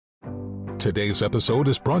Today's episode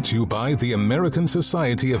is brought to you by the American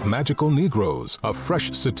Society of Magical Negroes, a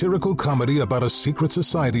fresh satirical comedy about a secret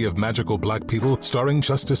society of magical black people starring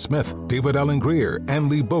Justice Smith, David Alan Grier, Ann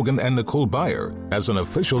Lee Bogan, and Nicole Byer. As an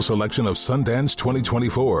official selection of Sundance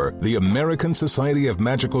 2024, the American Society of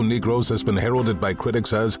Magical Negroes has been heralded by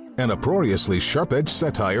critics as an uproariously sharp-edged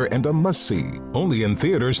satire and a must-see. Only in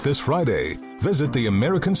theaters this Friday. Visit the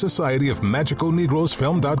American Society of Magical Negroes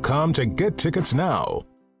Film.com to get tickets now.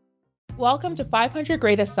 Welcome to 500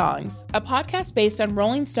 Greatest Songs, a podcast based on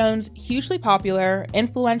Rolling Stone's hugely popular,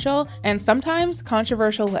 influential, and sometimes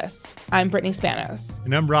controversial list. I'm Brittany Spanos.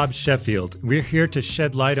 And I'm Rob Sheffield. We're here to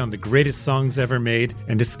shed light on the greatest songs ever made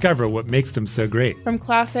and discover what makes them so great. From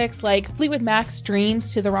classics like Fleetwood Mac's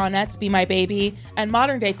Dreams to the Ronettes' Be My Baby, and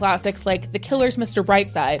modern-day classics like The Killer's Mr.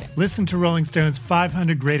 Brightside. Listen to Rolling Stone's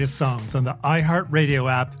 500 Greatest Songs on the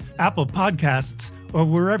iHeartRadio app, Apple Podcasts, or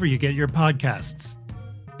wherever you get your podcasts.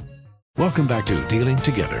 Welcome back to Dealing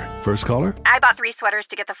Together. First caller? I bought 3 sweaters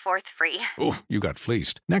to get the 4th free. Oh, you got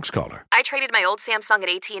fleeced. Next caller? I traded my old Samsung at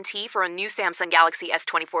AT&T for a new Samsung Galaxy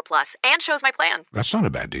S24 Plus and chose my plan. That's not a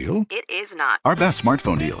bad deal. It is not. Our best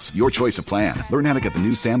smartphone deals. Your choice of plan. Learn how to get the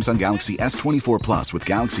new Samsung Galaxy S24 Plus with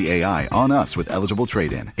Galaxy AI on us with eligible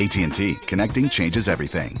trade-in. AT&T. Connecting changes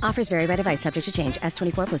everything. Offers vary by device. Subject to change.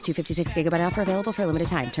 S24 plus 256 gigabyte offer available for a limited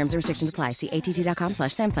time. Terms and restrictions apply. See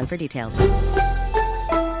att.com/Samsung for details.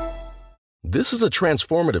 This is a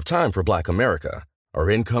transformative time for Black America. Our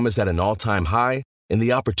income is at an all-time high, and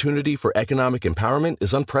the opportunity for economic empowerment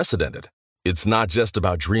is unprecedented. It's not just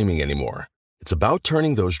about dreaming anymore. It's about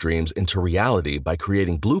turning those dreams into reality by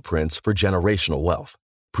creating blueprints for generational wealth.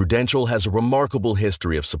 Prudential has a remarkable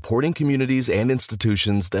history of supporting communities and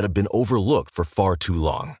institutions that have been overlooked for far too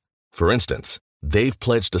long. For instance, they've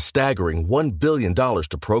pledged a staggering $1 billion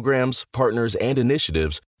to programs, partners, and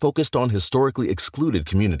initiatives focused on historically excluded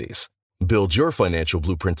communities. Build your financial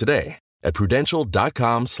blueprint today at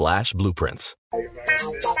prudential.com/blueprints.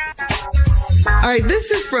 All right,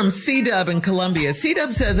 this is from C-Dub in Columbia.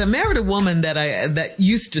 C-Dub says, I married a woman that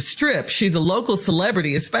used to strip. She's a local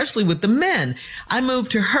celebrity, especially with the men. I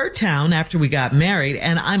moved to her town after we got married,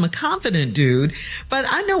 and I'm a confident dude, but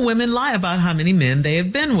I know women lie about how many men they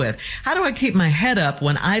have been with. How do I keep my head up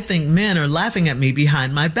when I think men are laughing at me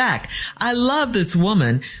behind my back? I love this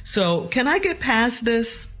woman, so can I get past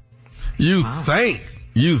this? You think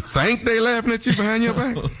they laughing at you behind your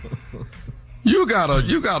back? You got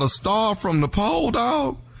a star from the pole,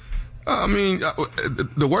 dog. I mean,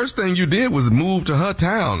 the worst thing you did was move to her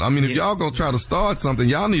town. I mean, if y'all gonna try to start something,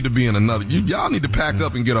 y'all need to be in another. Y'all need to pack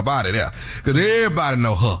up and get up out of there, cause everybody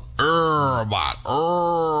know her.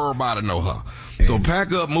 Everybody know her. So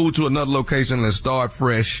pack up, move to another location, and start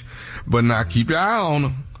fresh. But now keep your eye on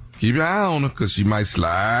her. Keep your eye on her, cause she might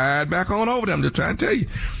slide back on over there. I'm just trying to tell you.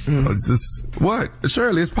 It's just, what?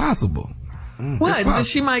 Surely it's possible. What?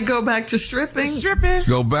 She might go back to stripping?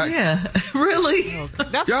 Go back? Yeah. Really?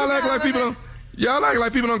 Y'all act like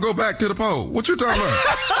people don't go back to the pole. What you talking about?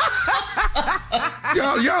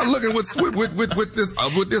 y'all looking with this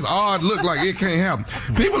odd look like it can't happen.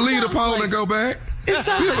 People leave the pole and go back. It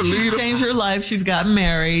sounds like she's changed her life. She's gotten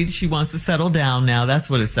married. She wants to settle down now.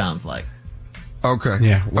 That's what it sounds like. Okay.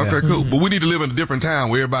 Yeah. Well, okay, cool. But we need to live in a different town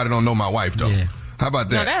where everybody don't know my wife, though. Yeah. How about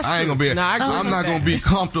that? No, I ain't gonna be. I'm not gonna be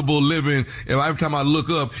comfortable living if every time I look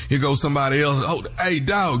up, here goes somebody else. Oh, hey,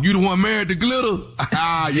 dog, you the one married to Glitter?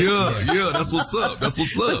 Yeah. That's what's up. That's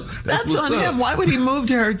on him. Why would he move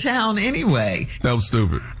to her town anyway? That was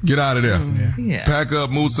stupid. Get out of there. Yeah. Pack up,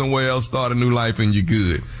 move somewhere else, start a new life, and you're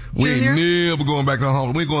good. We ain't never going back to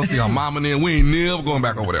home. We ain't going to see our mama and then. We ain't never going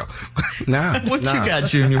back over there. What you got,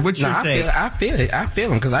 Junior? What's your take? I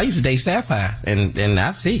feel him because I used to date Sapphire, and I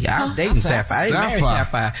was dating Sapphire. I ain't married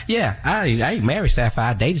Sapphire. Yeah, I ain't married Sapphire.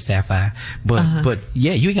 I dated Sapphire, but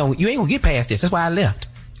yeah, you ain't gonna get past this. That's why I left.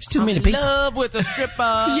 It's too many people. Love with a stripper.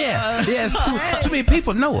 Yeah, it's too many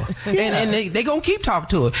people know her, and they gonna keep talking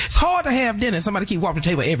to her. It's hard to have dinner. Somebody keep walking the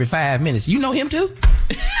table every 5 minutes. You know him too.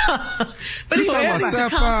 But he's a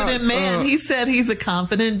confident man. He said he's a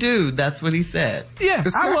confident dude. That's what he said. Yeah,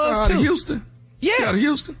 I was too. Out of Houston. Yeah, out of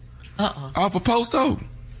Houston. Off of Post Oak.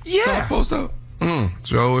 Yeah, South Post Oak.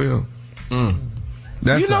 Sure will.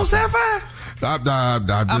 You know Sapphire?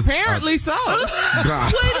 Apparently so. Wait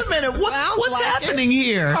a minute. What's happening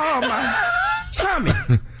here? Oh my, Tommy.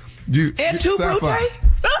 Et tu, Brute?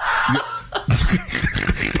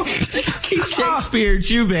 He Shakespeare'd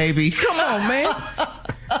you, baby. Come on, man.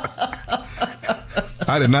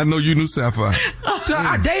 I did not know you knew Sapphire. So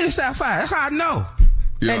I dated Sapphire. That's how I know.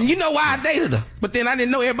 Yeah. And you know why I dated her. But then I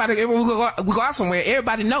didn't know everybody. We go out somewhere,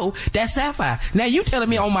 everybody know that's Sapphire. Now you telling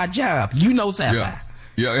me on my job, you know Sapphire.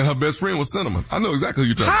 Yeah, and her best friend was Cinnamon. I know exactly who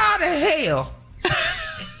you're talking How the hell?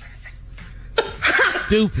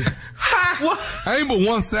 Stupid. I ain't but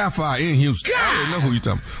one Sapphire in Houston. God. I don't know who you're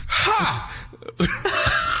talking about.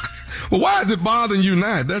 Well, why is it bothering you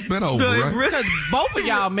now? That's been over, right? Because both of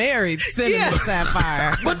y'all married Cinnamon and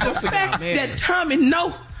Sapphire. But the fact that Tommy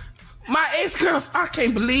know my ex-girlfriend, I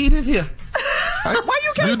can't believe this here. Why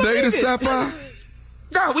you can't believe dated it? Sapphire?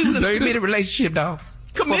 Dog, we was in a committed relationship, dog.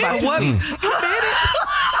 Committed? What? Committed?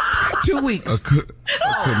 2 weeks. A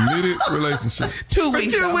committed relationship. 2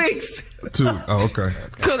 weeks. 2 weeks. Oh, okay.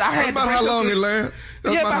 Cause I had about how long it lasted?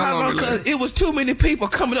 Yeah, about how long? Because it was too many people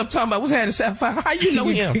coming up talking about what's happening to Sapphire. How you know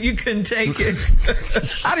him? You couldn't take it.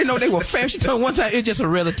 I didn't know they were family. She told me one time it's just a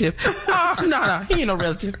relative. No, he ain't no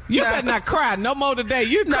relative. You better not cry no more today.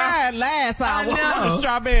 You cried last hour on the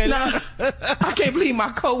strawberry. No, I can't believe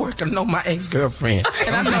my coworker know my ex-girlfriend,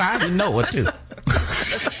 and I know I didn't know her too.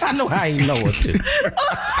 I know I ain't know her too.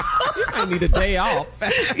 You might need a day off.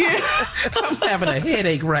 Yeah. I'm having a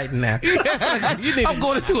headache right now. I'm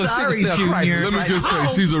going into a sickle cell crisis. Let me just say,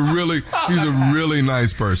 she's a really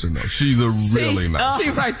nice person, though. She's a really nice. See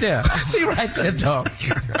right there. See right there, dog.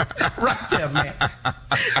 Right there, man.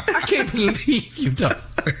 I can't believe you, dog.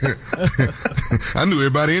 I knew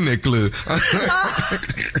everybody in that club.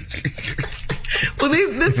 Well,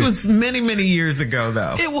 this was many, many years ago,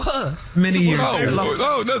 though. It was. Many years ago.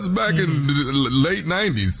 Oh, that's back in the late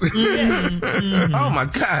 90s. Oh, my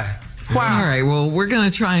God. Wow. All right. Well, we're going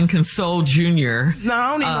to try and console Junior. No,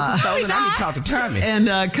 I don't need no consoling. I need to talk to Tommy.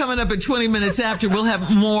 And coming up at 20 minutes after, we'll have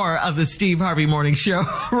more of the Steve Harvey Morning Show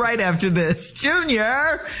right after this.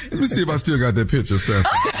 Junior. Let me see if I still got that picture, Seth.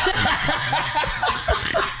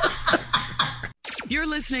 You're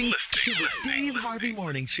listening to the Steve Harvey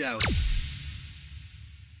Morning Show.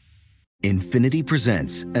 Infiniti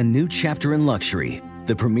presents a new chapter in luxury,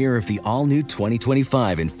 the premiere of the all-new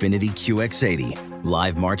 2025 Infiniti QX80,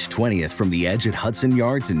 live March 20th from the Edge at Hudson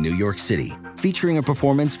Yards in New York City, featuring a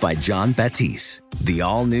performance by Jon Batiste. The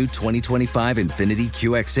all-new 2025 Infiniti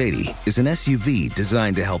QX80 is an SUV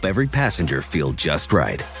designed to help every passenger feel just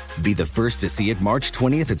right. Be the first to see it March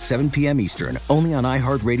 20th at 7 p.m. Eastern, only on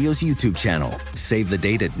iHeartRadio's YouTube channel. Save the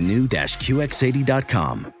date at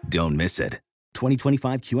new-QX80.com. Don't miss it.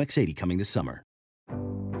 2025 QX80 coming this summer.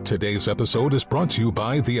 Today's episode is brought to you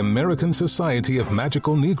by the American Society of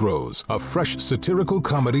Magical Negroes, a fresh satirical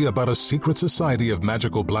comedy about a secret society of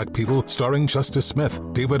magical black people starring Justice Smith,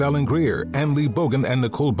 David Allen Greer, Ann Lee Bogan, and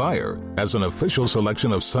Nicole Byer. As an official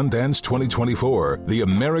selection of Sundance 2024, the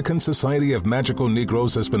American Society of Magical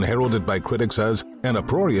Negroes has been heralded by critics as an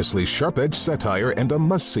uproariously sharp-edged satire and a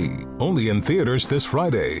must-see. Only in theaters this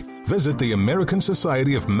Friday. Visit the American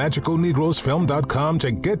Society of Magical Negroes Film.com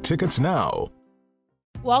to get tickets now.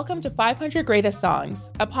 Welcome to 500 Greatest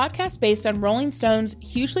Songs, a podcast based on Rolling Stone's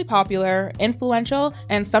hugely popular, influential,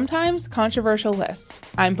 and sometimes controversial list.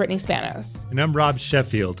 I'm Brittany Spanos. And I'm Rob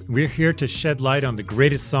Sheffield. We're here to shed light on the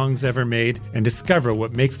greatest songs ever made and discover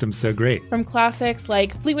what makes them so great. From classics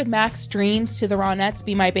like Fleetwood Mac's Dreams to the Ronettes'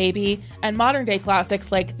 Be My Baby, and modern-day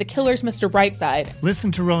classics like The Killer's Mr. Brightside.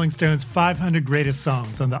 Listen to Rolling Stone's 500 Greatest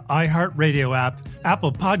Songs on the iHeartRadio app,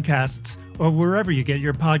 Apple Podcasts, or wherever you get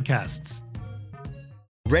your podcasts.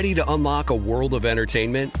 Ready to unlock a world of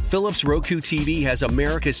entertainment? Philips Roku TV has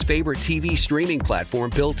America's favorite TV streaming platform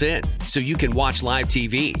built in, so you can watch live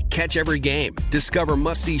TV, catch every game, discover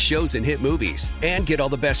must-see shows and hit movies, and get all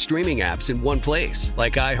the best streaming apps in one place,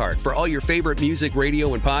 like iHeart for all your favorite music,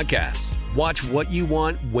 radio, and podcasts. Watch what you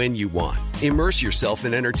want, when you want. Immerse yourself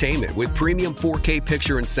in entertainment with premium 4K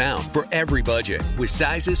picture and sound for every budget, with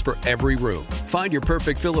sizes for every room. Find your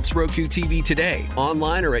perfect Philips Roku TV today,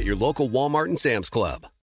 online or at your local Walmart and Sam's Club.